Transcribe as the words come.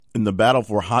In the battle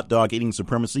for hot dog eating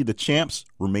supremacy, the champs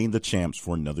remain the champs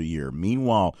for another year.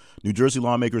 Meanwhile, New Jersey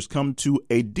lawmakers come to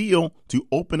a deal to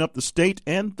open up the state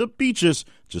and the beaches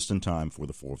just in time for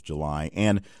the 4th of July.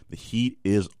 And the heat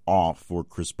is off for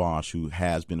Chris Bosh, who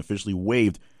has been officially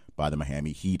waived by the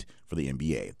Miami Heat for the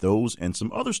NBA. Those and some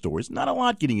other stories, not a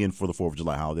lot getting in for the 4th of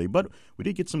July holiday, but we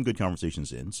did get some good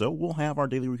conversations in. So we'll have our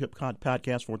daily recap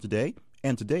podcast for today.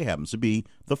 And today happens to be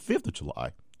the 5th of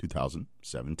July,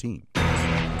 2017.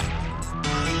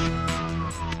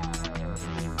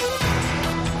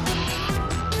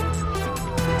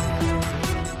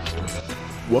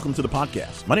 Welcome to the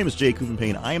podcast. My name is Jay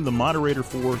Kuvenpayne. I am the moderator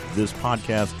for this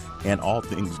podcast and all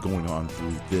things going on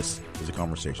through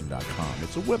thisisaconversation.com.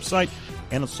 It's a website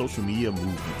and a social media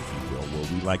movement, if you will,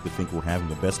 where we like to think we're having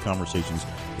the best conversations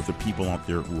with the people out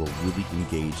there who are really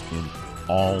engaged in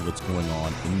all that's going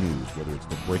on in news, whether it's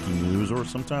the breaking news or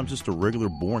sometimes just the regular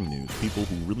boring news. People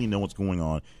who really know what's going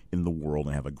on in the world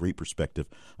and have a great perspective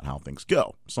on how things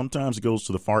go. Sometimes it goes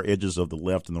to the far edges of the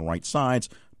left and the right sides,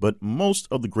 but most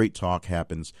of the great talk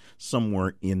happens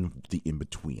somewhere in the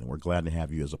in-between. We're glad to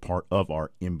have you as a part of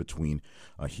our in-between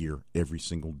here every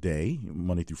single day,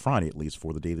 Monday through Friday at least,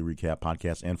 for the Daily Recap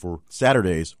podcast, and for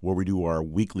Saturdays where we do our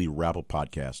weekly wrap-up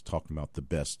podcast talking about the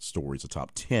best stories, the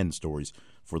top 10 stories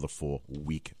for the full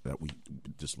week that we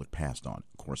just looked past on.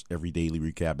 Of course, every Daily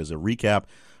Recap is a recap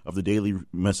of the daily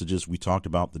messages we talked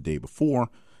about the day before.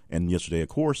 And yesterday, of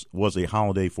course, was a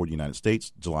holiday for the United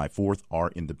States, July 4th,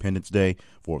 our Independence Day,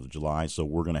 4th of July. So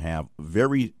we're going to have a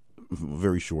very,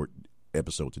 very short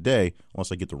episode today,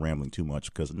 unless I get to rambling too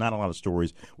much, because not a lot of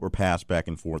stories were passed back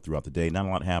and forth throughout the day. Not a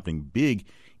lot happening big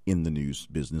in the news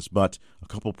business, but a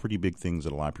couple pretty big things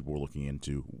that a lot of people were looking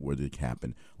into what did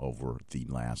happen over the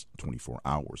last 24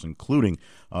 hours, including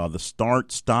the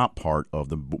start-stop part of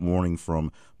the morning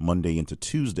from Monday into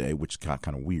Tuesday, which got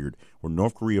kind of weird, where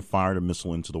North Korea fired a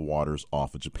missile into the waters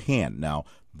off of Japan. Now,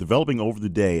 developing over the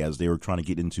day as they were trying to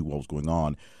get into what was going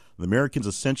on, the Americans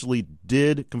essentially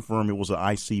did confirm it was an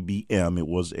ICBM. It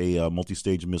was a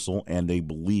multi-stage missile, and they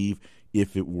believe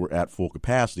if it were at full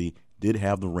capacity, did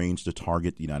have the range to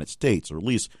target the United States, or at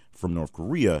least from North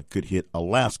Korea, could hit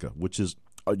Alaska, which is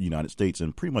the United States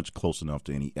and pretty much close enough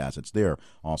to any assets there.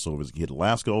 Also, if it hit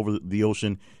Alaska over the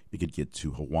ocean, it could get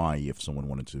to Hawaii if someone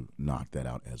wanted to knock that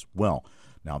out as well.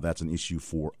 Now, that's an issue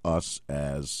for us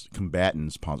as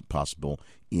combatants possible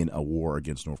in a war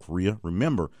against North Korea.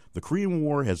 Remember, the Korean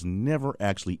War has never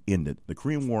actually ended. The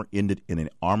Korean War ended in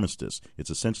an armistice. It's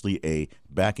essentially a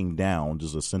backing down,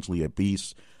 just essentially a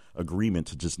peace agreement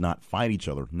to just not fight each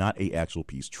other, not a actual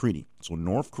peace treaty. So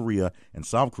North Korea and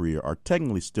South Korea are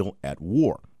technically still at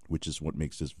war, which is what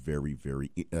makes this very,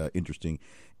 very interesting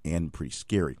and pretty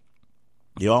scary.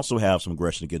 They also have some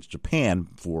aggression against Japan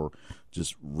for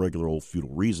just regular old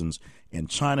feudal reasons. And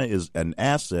China is an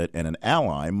asset and an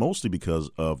ally, mostly because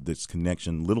of this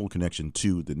little connection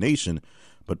to the nation,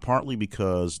 but partly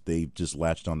because they've just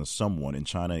latched on to someone, and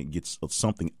China gets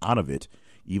something out of it,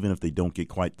 even if they don't get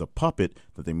quite the puppet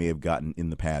that they may have gotten in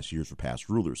the past years for past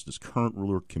rulers. This current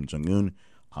ruler, Kim Jong-un,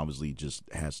 obviously just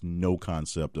has no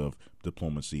concept of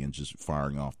diplomacy and just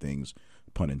firing off things,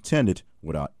 pun intended,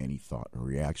 without any thought or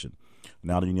reaction.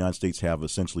 Now the United States have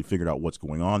essentially figured out what's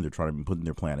going on. They're trying to put in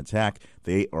their plan attack.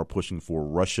 They are pushing for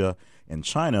Russia and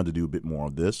China to do a bit more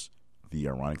of this. The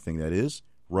ironic thing that is,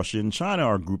 Russia and China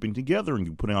are grouping together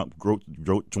and putting out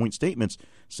joint statements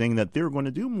saying that they're going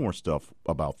to do more stuff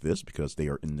about this because they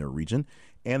are in their region,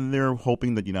 and they're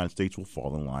hoping that the United States will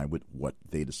fall in line with what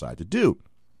they decide to do.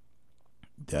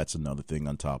 That's another thing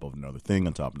on top of another thing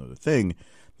on top of another thing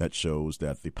that shows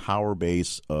that the power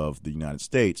base of the United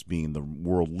States being the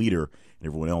world leader and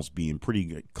everyone else being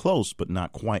pretty close but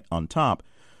not quite on top,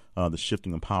 the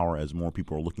shifting of power as more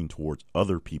people are looking towards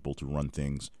other people to run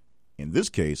things. In this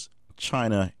case,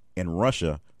 China and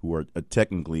Russia, who are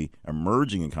technically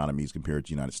emerging economies compared to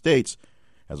the United States,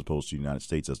 as opposed to the United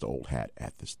States as the old hat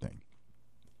at this thing.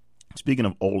 Speaking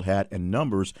of old hat and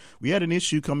numbers, we had an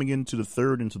issue coming into the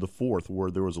 3rd into the 4th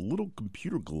where there was a little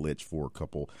computer glitch for a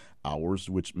couple hours,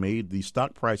 which made the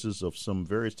stock prices of some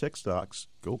various tech stocks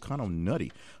go kind of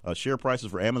nutty. Share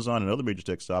prices for Amazon and other major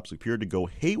tech stocks appeared to go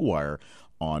haywire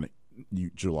on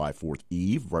July 4th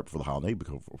Eve, right before the holiday,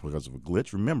 because of a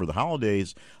glitch. Remember, the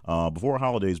holidays, before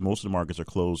holidays, most of the markets are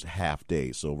closed half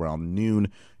day. So around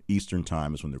noon Eastern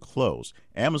time is when they're closed.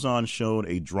 Amazon showed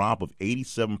a drop of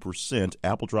 87%.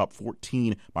 Apple dropped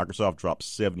 14%. Microsoft dropped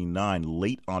 79%.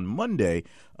 Late on Monday,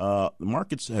 the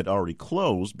markets had already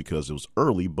closed because it was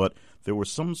early, but there was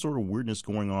some sort of weirdness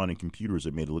going on in computers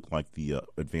that made it look like the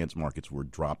advanced markets were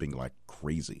dropping like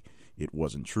crazy. It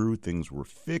wasn't true. Things were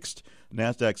fixed.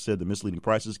 NASDAQ said the misleading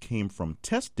prices came from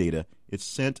test data it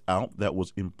sent out that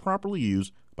was improperly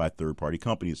used by third-party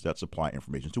companies that supply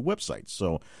information to websites.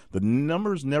 So the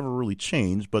numbers never really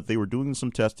changed, but they were doing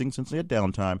some testing since they had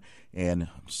downtime, and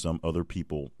some other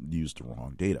people used the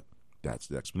wrong data. That's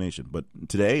the explanation. But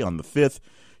today, on the 5th,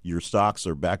 your stocks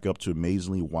are back up to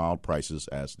amazingly wild prices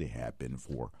as they have been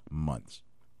for months.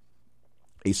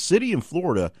 A city in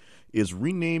Florida is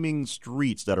renaming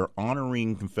streets that are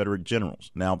honoring Confederate generals.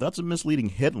 Now, that's a misleading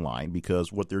headline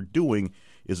because what they're doing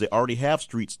is they already have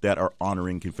streets that are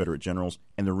honoring Confederate generals,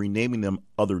 and they're renaming them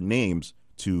other names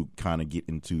to kind of get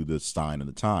into the sign of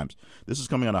the times. This is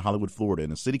coming out of Hollywood, Florida,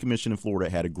 and the city commission in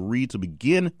Florida had agreed to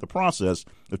begin the process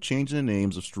of changing the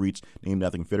names of streets named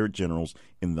after Confederate generals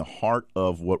in the heart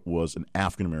of what was an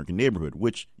African-American neighborhood,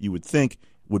 which you would think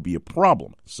would be a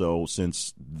problem. So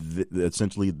since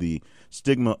essentially the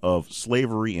stigma of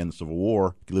slavery and the Civil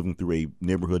War, living through a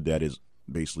neighborhood that is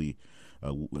basically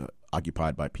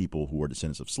occupied by people who are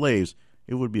descendants of slaves,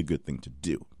 it would be a good thing to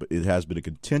do. But it has been a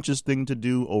contentious thing to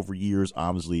do over years.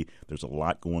 Obviously, there's a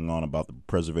lot going on about the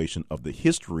preservation of the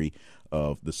history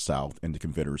of the South and the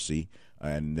Confederacy.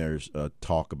 And there's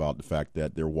talk about the fact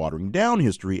that they're watering down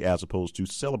history as opposed to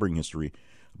celebrating history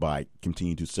by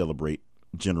continuing to celebrate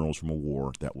generals from a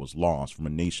war that was lost from a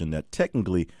nation that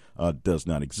technically does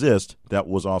not exist, that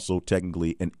was also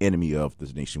technically an enemy of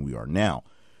the nation we are now.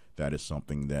 That is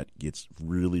something that gets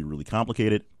really, really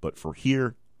complicated. But for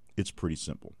here, it's pretty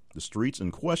simple. The streets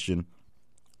in question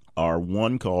are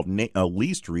one called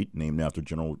Lee Street, named after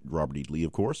General Robert E. Lee,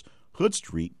 of course, Hood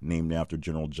Street, named after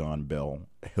General John Bell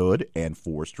Hood, and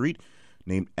Forest Street,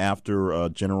 named after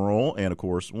General and, of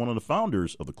course, one of the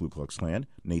founders of the Ku Klux Klan,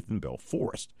 Nathan Bell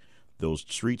Forrest. Those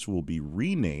streets will be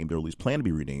renamed, or at least plan to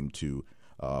be renamed, to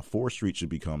Forest Street should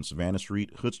become Savannah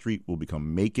Street, Hood Street will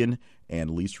become Macon,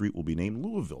 and Lee Street will be named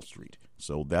Louisville Street.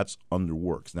 So that's under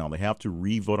works. Now, they have to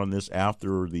re-vote on this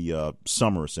after the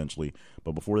summer, essentially,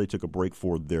 but before they took a break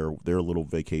for their little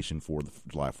vacation for the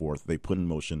July 4th, they put in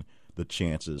motion the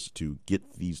chances to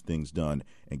get these things done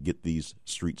and get these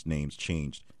streets' names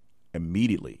changed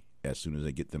immediately as soon as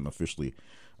they get them officially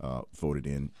voted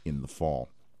in the fall.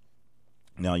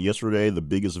 Now, yesterday, the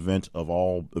biggest event of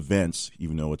all events,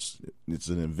 even though it's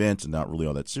an event and not really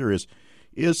all that serious,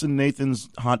 is the Nathan's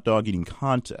Hot Dog Eating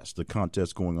Contest, the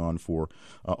contest going on for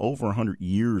over 100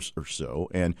 years or so.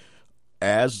 And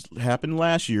as happened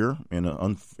last year, and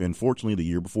unfortunately the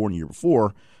year before and the year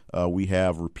before, we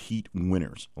have repeat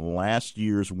winners. Last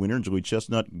year's winner, Joey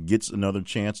Chestnut, gets another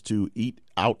chance to eat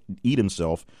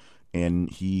himself, and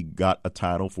he got a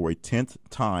title for a 10th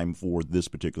time for this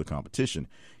particular competition.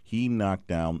 He knocked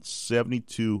down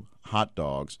 72 hot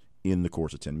dogs in the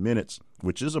course of 10 minutes,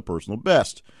 which is a personal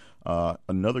best.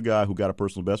 Another guy who got a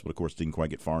personal best, but of course didn't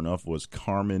quite get far enough, was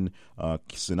Carmen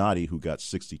Sinati, who got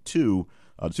 62.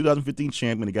 The 2015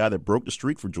 champion, the guy that broke the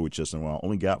streak for Joey Chestnut,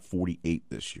 only got 48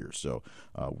 this year. So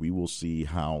we will see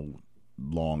how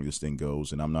long this thing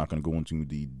goes, and I'm not going to go into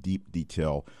the deep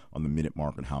detail on the minute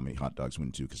mark on how many hot dogs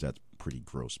went to, because that's pretty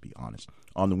gross, to be honest.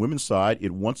 On the women's side,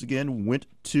 it once again went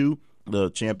to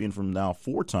the champion from now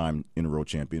 4-time in a row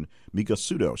champion, Mika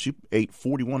Sudo. She ate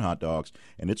 41 hot dogs,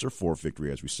 and it's her 4th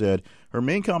victory, as we said. Her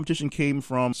main competition came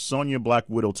from Sonia Black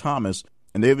Widow Thomas,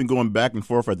 and they've been going back and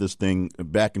forth at this thing,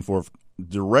 back and forth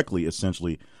directly,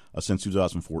 essentially, since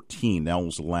 2014. That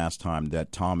was the last time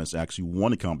that Thomas actually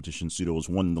won a competition. Sudo has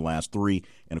won in the last 3,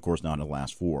 and of course not in the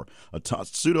last 4.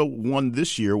 Sudo won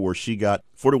this year, where she got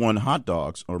 41 hot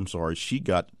dogs. Or I'm sorry, she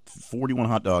got 41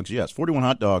 hot dogs. Yes, 41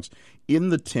 hot dogs in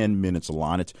the 10 minutes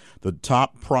allotted. The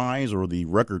top prize, or the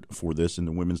record for this in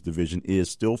the women's division,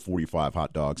 is still 45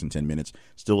 hot dogs in 10 minutes,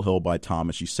 still held by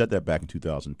Thomas. She set that back in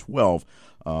 2012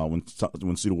 when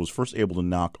Sudo was first able to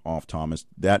knock off Thomas.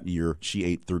 That year, she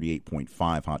ate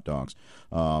 38.5 hot dogs.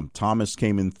 Thomas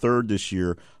came in 3rd this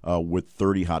year with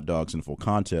 30 hot dogs in the full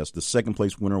contest. The second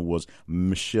place winner was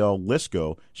Michelle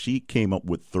Lesko. She came up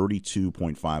with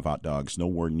 32.5 hot dogs,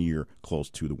 nowhere near close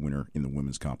to the winner in the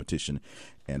women's competition.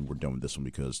 And we're done with this one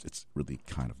because it's really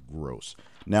kind of gross.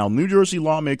 Now, New Jersey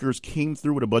lawmakers came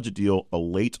through with a budget deal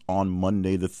late on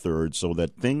Monday the 3rd, so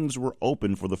that things were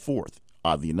open for the 4th.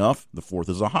 Oddly enough, the 4th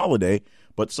is a holiday,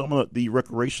 but some of the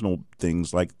recreational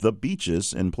things like the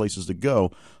beaches and places to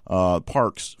go,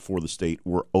 parks for the state,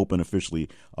 were open officially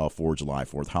for July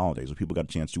 4th holidays. So people got a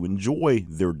chance to enjoy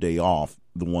their day off,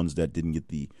 the ones that didn't get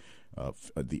the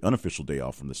unofficial day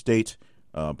off from the state,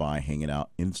 by hanging out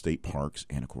in state parks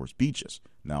and, of course, beaches.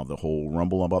 Now, the whole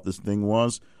rumble about this thing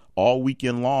was all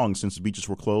weekend long, since the beaches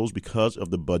were closed because of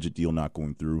the budget deal not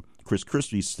going through, Chris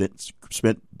Christie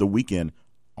spent the weekend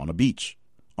on a beach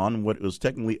on what was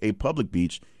technically a public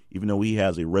beach, even though he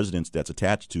has a residence that's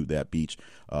attached to that beach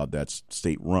that's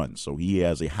state-run. So he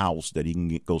has a house that he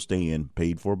can go stay in,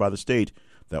 paid for by the state.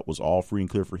 That was all free and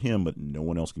clear for him, but no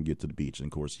one else can get to the beach. And,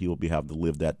 of course, he'll be having to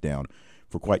live that down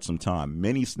for quite some time.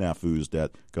 Many snafus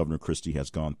that Governor Christie has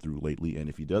gone through lately, and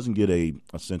if he doesn't get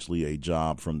essentially a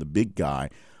job from the big guy,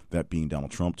 that being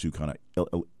Donald Trump, to kind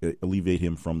of alleviate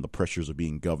him from the pressures of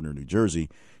being governor of New Jersey,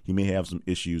 he may have some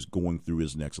issues going through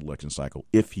his next election cycle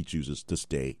if he chooses to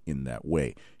stay in that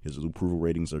way. His approval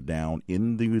ratings are down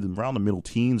around the middle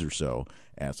teens or so,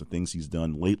 as the things he's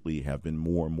done lately have been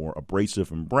more and more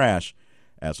abrasive and brash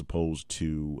as opposed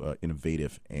to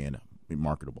innovative and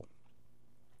marketable.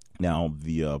 Now,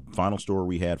 the final story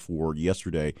we had for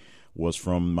yesterday was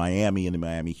from Miami and the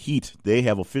Miami Heat. They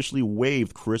have officially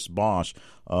waived Chris Bosh,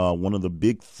 one of the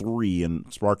big three,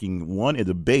 and sparking a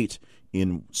debate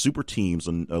in super teams,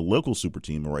 a local super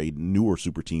team or a newer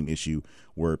super team issue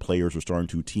where players are starting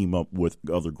to team up with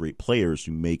other great players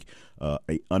to make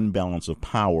an unbalance of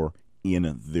power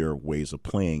in their ways of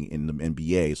playing in the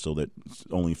NBA, so that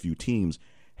only a few teams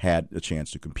had a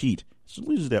chance to compete. So it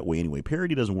loses that way anyway.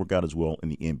 Parity doesn't work out as well in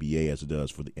the NBA as it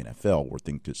does for the NFL, where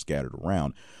things get scattered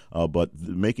around. But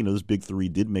the making of this big three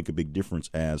did make a big difference,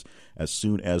 as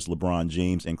soon as LeBron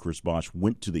James and Chris Bosh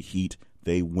went to the Heat,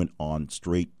 they went on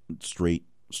straight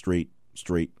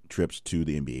trips to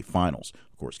the NBA Finals.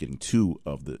 Of course, getting two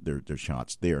of their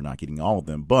shots there, not getting all of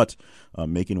them, but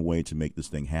making a way to make this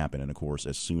thing happen. And, of course,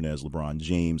 as soon as LeBron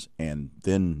James and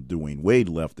then Dwayne Wade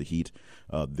left the Heat,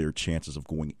 their chances of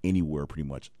going anywhere pretty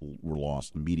much were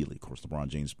lost immediately. Of course, LeBron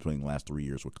James playing the last 3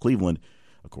 years with Cleveland.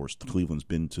 Of course, Cleveland's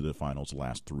been to the finals the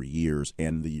last 3 years,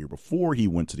 and the year before he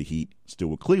went to the Heat, still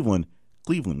with Cleveland,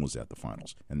 Cleveland was at the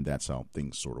finals, and that's how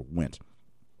things sort of went.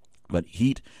 But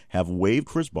Heat have waived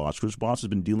Chris Bosh. Chris Bosh has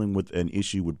been dealing with an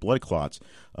issue with blood clots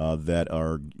that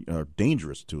are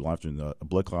dangerous to life,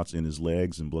 blood clots in his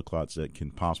legs and blood clots that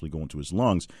can possibly go into his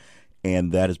lungs.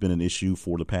 And that has been an issue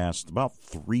for the past about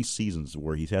 3 seasons,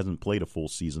 where he hasn't played a full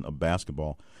season of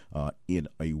basketball in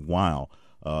a while.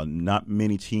 Not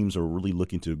many teams are really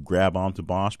looking to grab onto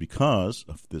Bosh because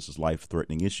of this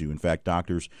life-threatening issue. In fact,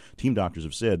 team doctors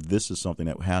have said this is something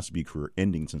that has to be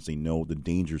career-ending, since they know the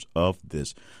dangers of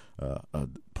this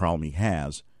problem he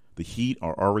has. The Heat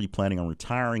are already planning on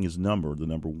retiring the number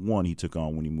 1 he took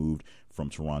on when he moved from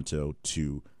Toronto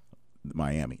to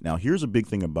Miami. Now, here's a big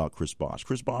thing about Chris Bosh.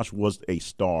 Chris Bosh was a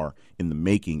star in the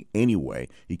making anyway.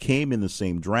 He came in the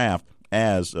same draft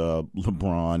as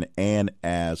LeBron and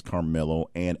as Carmelo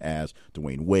and as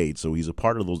Dwayne Wade. So he's a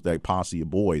part of that posse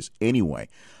of boys anyway.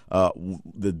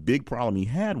 The big problem he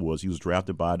had was he was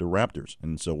drafted by the Raptors.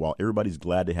 And so while everybody's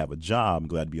glad to have a job,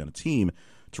 glad to be on a team,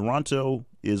 Toronto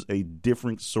is a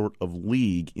different sort of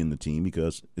league in the team,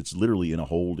 because it's literally in a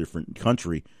whole different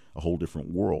country, a whole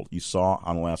different world. You saw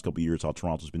on the last couple of years how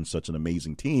Toronto's been such an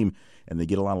amazing team, and they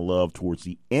get a lot of love towards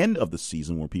the end of the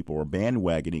season where people are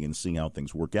bandwagoning and seeing how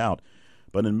things work out.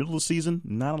 But in the middle of the season,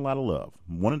 not a lot of love.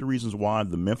 One of the reasons why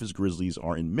the Memphis Grizzlies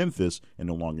are in Memphis and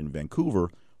no longer in Vancouver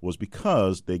was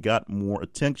because they got more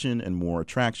attention and more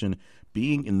attraction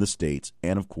being in the States,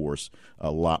 and, of course,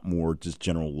 a lot more just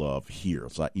general love here.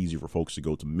 It's a lot easier for folks to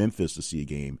go to Memphis to see a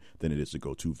game than it is to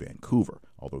go to Vancouver.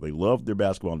 Although they loved their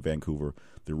basketball in Vancouver,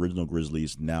 the original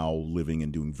Grizzlies now living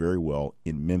and doing very well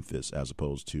in Memphis as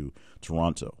opposed to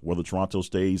Toronto. Whether Toronto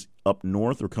stays up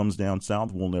north or comes down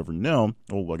south, we'll never know.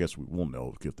 Well, I guess we will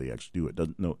know if they actually do it.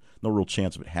 No real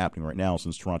chance of it happening right now,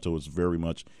 since Toronto is very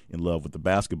much in love with the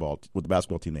basketball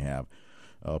team they have.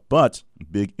 But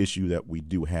big issue that we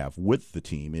do have with the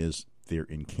team is they're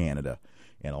in Canada,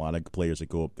 and a lot of players that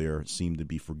go up there seem to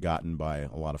be forgotten by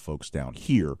a lot of folks down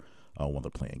here while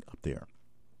they're playing up there.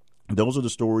 Those are the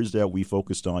stories that we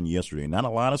focused on yesterday. Not a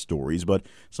lot of stories, but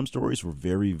some stories were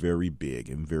very, very big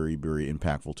and very, very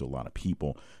impactful to a lot of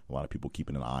people. A lot of people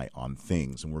keeping an eye on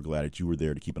things, and we're glad that you were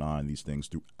there to keep an eye on these things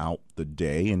throughout the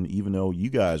day. And even though you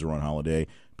guys are on holiday,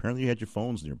 apparently you had your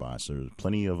phones nearby, so there's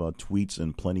plenty of tweets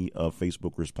and plenty of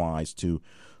Facebook replies to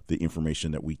the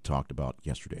information that we talked about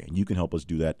yesterday. And you can help us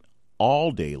do that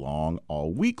all day long,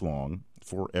 all week long,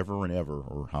 forever and ever,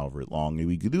 or however long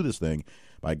we could do this thing,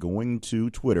 by going to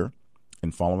Twitter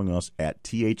and following us at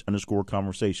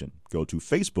 @TH_conversation. Go to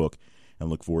Facebook and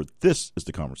look for This Is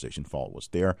The Conversation. Follow us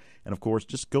there. And, of course,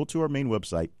 just go to our main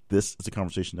website,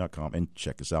 thisistheconversation.com, and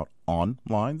check us out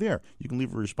online there. You can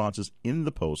leave your responses in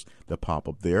the posts that pop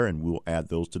up there, and we'll add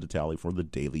those to the tally for the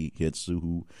daily hits,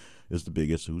 who is the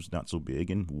biggest, who's not so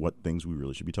big, and what things we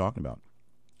really should be talking about.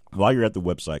 While you're at the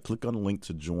website, click on the link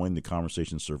to join the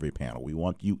conversation survey panel. We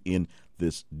want you in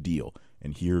this deal.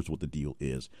 And here's what the deal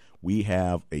is. We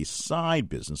have a side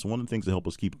business. One of the things that help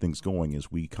us keep things going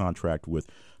is we contract with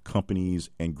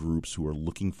companies and groups who are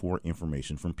looking for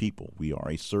information from people. We are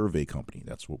a survey company.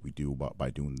 That's what we do by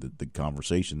doing the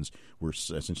conversations. We're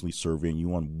essentially surveying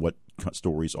you on what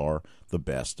stories are the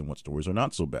best and what stories are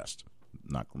not so best.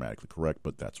 Not grammatically correct,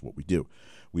 but that's what we do.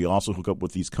 We also hook up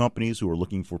with these companies who are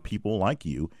looking for people like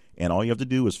you, and all you have to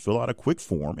do is fill out a quick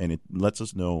form, and it lets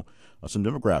us know some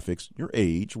demographics, your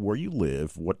age, where you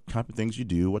live, what type of things you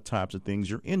do, what types of things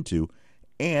you're into.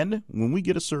 And when we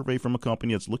get a survey from a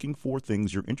company that's looking for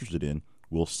things you're interested in,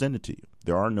 we'll send it to you.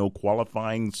 There are no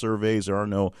qualifying surveys. There are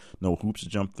no hoops to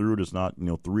jump through. There's not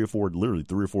three or four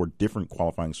different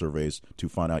qualifying surveys to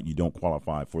find out you don't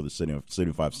qualify for the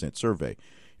 75-cent survey.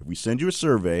 If we send you a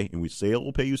survey and we say it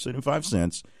will pay you 75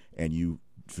 cents and you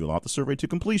fill out the survey to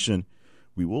completion,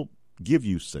 we will give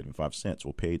you 75 cents.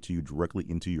 We'll pay it to you directly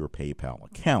into your PayPal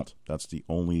account. That's the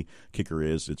only kicker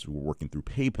is we're working through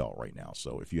PayPal right now.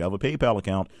 So if you have a PayPal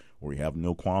account or you have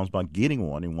no qualms about getting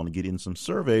one and want to get in some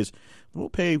surveys, we'll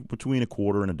pay between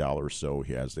 $0.25 and $1 or so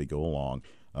as they go along.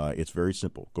 It's very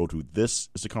simple. Go to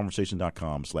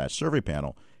thisisaconversation.com/survey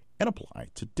panel and apply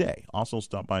today. Also,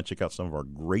 stop by and check out some of our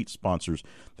great sponsors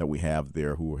that we have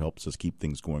there who helps us keep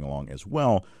things going along as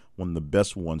well. One of the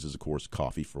best ones is, of course,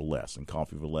 Coffee for Less. And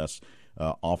Coffee for Less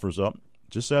offers up,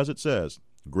 just as it says,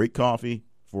 great coffee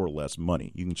for less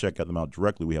money. You can check them out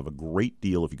directly. We have a great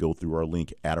deal if you go through our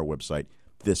link at our website,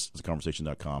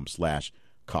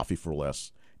 thisisaconversation.com/coffee for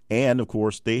less. And, of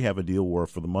course, they have a deal where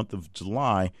for the month of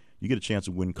July, you get a chance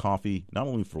to win coffee not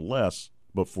only for less,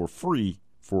 but for free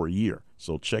for a year.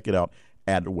 So check it out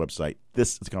at the website,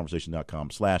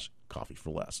 thisisaconversation.com/coffee for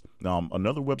less. Now,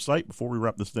 another website before we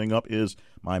wrap this thing up is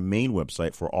my main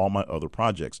website for all my other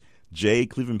projects.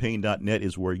 jclevelandpayne.net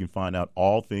is where you can find out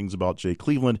all things about Jay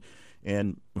Cleveland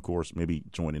and, of course, maybe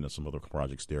join in some other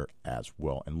projects there as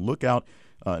well. And look out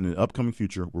in the upcoming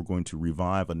future, we're going to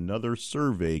revive another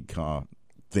survey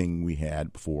thing we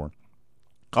had before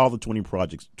called the 20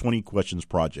 Questions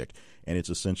Project. And it's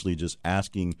essentially just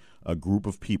asking a group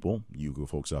of people, you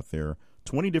folks out there,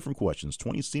 20 different questions,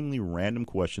 20 seemingly random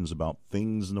questions about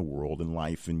things in the world and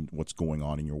life and what's going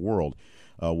on in your world.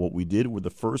 What we did with the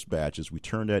first batch is we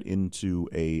turned that into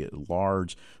a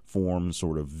large form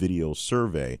sort of video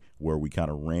survey where we kind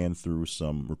of ran through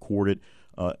some recorded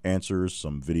answers,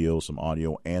 some video, some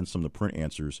audio, and some of the print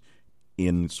answers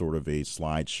in sort of a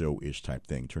slideshow-ish type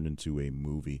thing, turned into a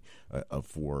movie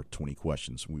for 20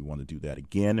 questions. We want to do that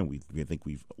again, and we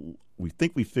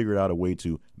think we figured out a way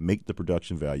to make the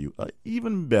production value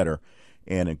even better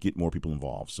and get more people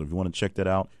involved. So if you want to check that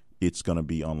out, it's going to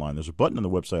be online. There's a button on the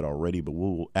website already, but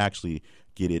we'll actually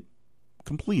get it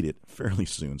completed fairly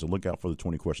soon. So look out for the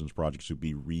 20 Questions Project to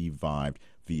be revived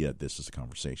via This Is a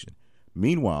Conversation.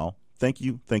 Meanwhile, thank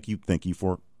you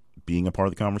for being a part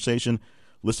of the conversation,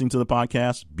 listening to the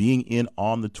podcast, being in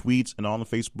on the tweets and on the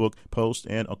Facebook post,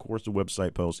 and, of course, the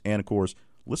website post, and, of course,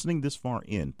 listening this far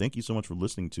in. Thank you so much for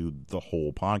listening to the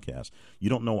whole podcast. You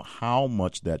don't know how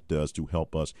much that does to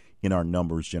help us in our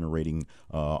numbers, generating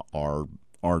our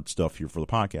stuff here for the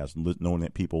podcast, and knowing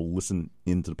that people listen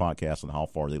into the podcast and how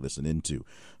far they listen into.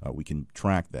 We can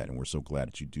track that, and we're so glad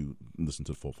that you do listen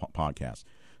to the full podcast.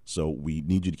 So we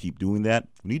need you to keep doing that.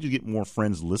 We need you to get more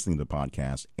friends listening to the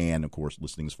podcast and, of course,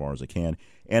 listening as far as they can.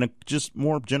 And just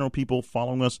more general people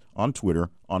following us on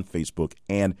Twitter, on Facebook,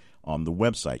 and on the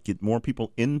website. Get more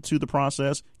people into the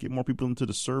process. Get more people into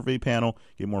the survey panel.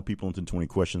 Get more people into the 20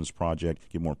 Questions Project.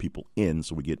 Get more people in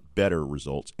so we get better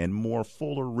results and more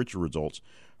fuller, richer results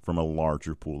from a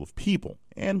larger pool of people.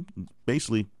 And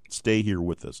basically, stay here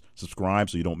with us. Subscribe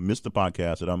so you don't miss the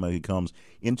podcast. It automatically comes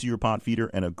into your pod feeder.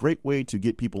 And a great way to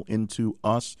get people into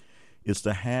us is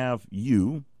to have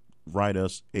you write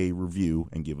us a review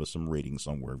and give us some ratings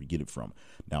on wherever you get it from.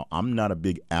 Now, I'm not a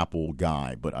big Apple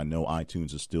guy, but I know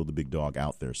iTunes is still the big dog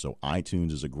out there. So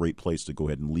iTunes is a great place to go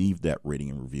ahead and leave that rating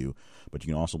and review. But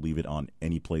you can also leave it on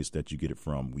any place that you get it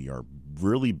from. We are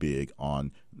really big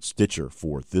on Stitcher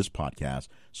for this podcast.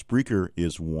 Spreaker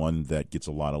is one that gets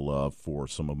a lot of love for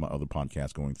some of my other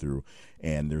podcasts going through,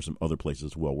 and there's some other places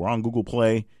as well. We're on Google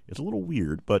Play. It's a little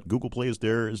weird, but Google Play is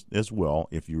there as well.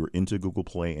 If you're into Google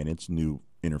Play and its new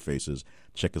interfaces,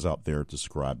 check us out there to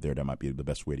subscribe there. That might be the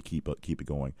best way to keep it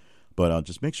going. But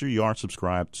just make sure you are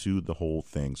subscribed to the whole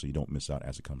thing so you don't miss out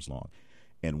as it comes along.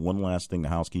 And one last thing, the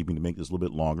housekeeping, to make this a little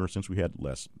bit longer since we had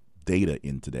less data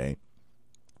in today.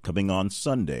 Coming on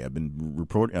Sunday, I've been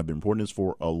reporting this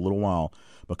for a little while,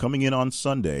 but coming in on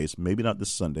Sundays, maybe not this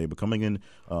Sunday, but coming in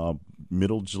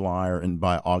middle July and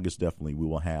by August definitely, we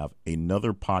will have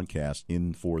another podcast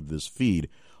in for this feed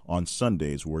on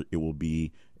Sundays where it will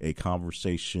be a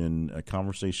conversation,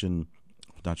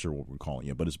 not sure what we're calling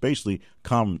it, but it's basically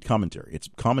commentary. It's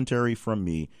commentary from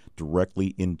me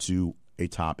directly into a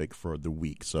topic for the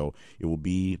week. So it will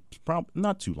be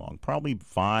not too long, probably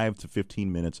 5 to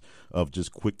 15 minutes of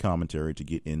just quick commentary to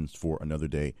get in for another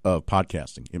day of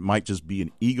podcasting. It might just be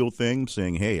an ego thing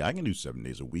saying, hey, I can do 7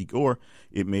 days a week, or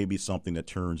it may be something that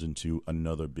turns into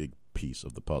another big piece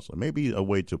of the puzzle. Maybe a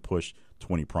way to push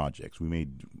 20 projects. We may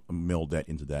meld that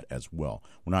into that as well.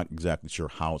 We're not exactly sure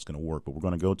how it's going to work, but we're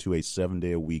going to go to a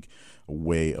 7-day-a-week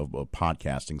way of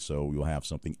podcasting, so we'll have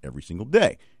something every single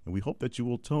day. And we hope that you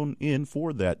will tune in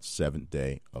for that 7th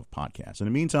day of podcasts. In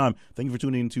the meantime, thank you for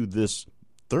tuning into this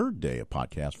 3rd day of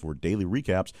podcast for daily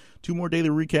recaps. 2 more daily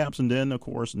recaps, and then, of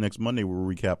course, next Monday we'll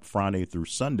recap Friday through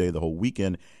Sunday, the whole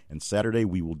weekend. And Saturday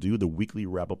we will do the weekly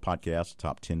wrap-up podcast,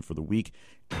 top 10 for the week,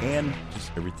 and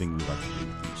just everything we like to do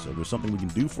with you. So if there's something we can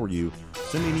do for you,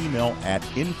 send me an email at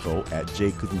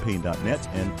info@jcliffandpayne.net,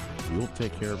 and we'll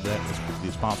take care of that as quickly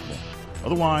as possible.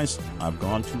 Otherwise, I've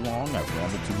gone too long, I've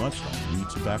rambled too much, I need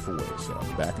to back away. So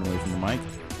I'm backing away from the mic,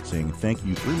 saying thank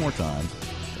you 3 more times.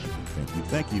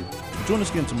 Thank you. Join us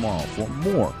again tomorrow for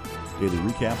more daily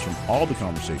recaps from all the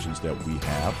conversations that we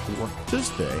have for this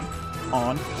day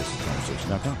on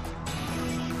thisisconversation.com.